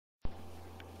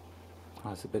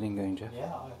How's the bidding going, Geoff?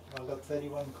 Yeah, I got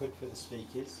 31 quid for the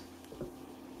speakers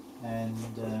and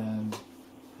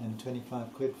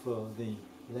 25 quid for the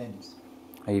lens.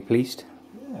 Are you pleased?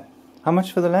 Yeah. How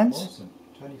much for the lens? Awesome.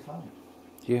 25.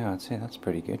 Yeah, I'd say that's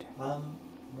pretty good. Right,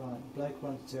 Blake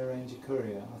wanted to arrange a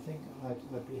courier. I think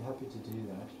I'd be happy to do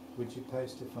that. Would you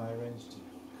post if I arranged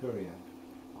a courier?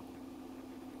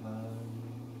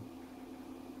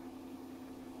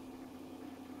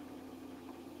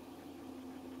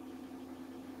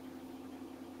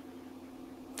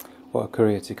 What, a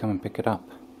courier to come and pick it up?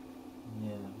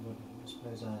 Yeah, well, I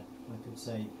suppose I could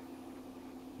say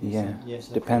yes. Yeah, yes,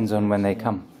 depends on when they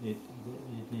come. You'd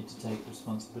need to take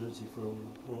responsibility for all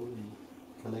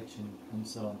the collection and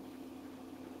so on.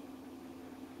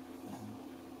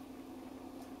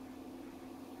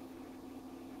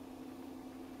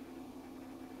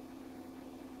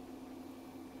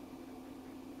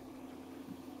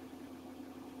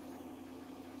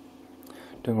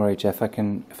 Don't worry, Geoff, I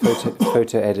can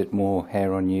photo edit more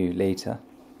hair on you later.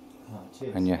 Oh,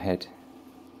 cheers. And your head.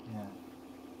 Yeah.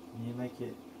 Can you make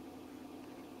it...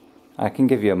 I can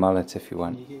give you a mullet if you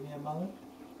want. Can you give me a mullet?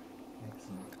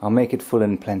 Excellent. I'll make it full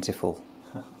and plentiful.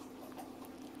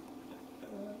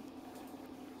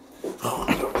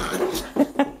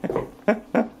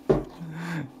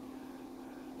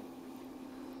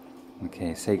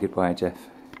 Okay, say goodbye, Geoff.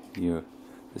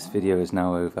 This video is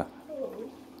now over.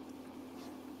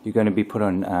 You're going to be put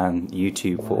on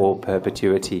YouTube for all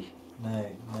perpetuity.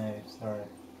 No, sorry.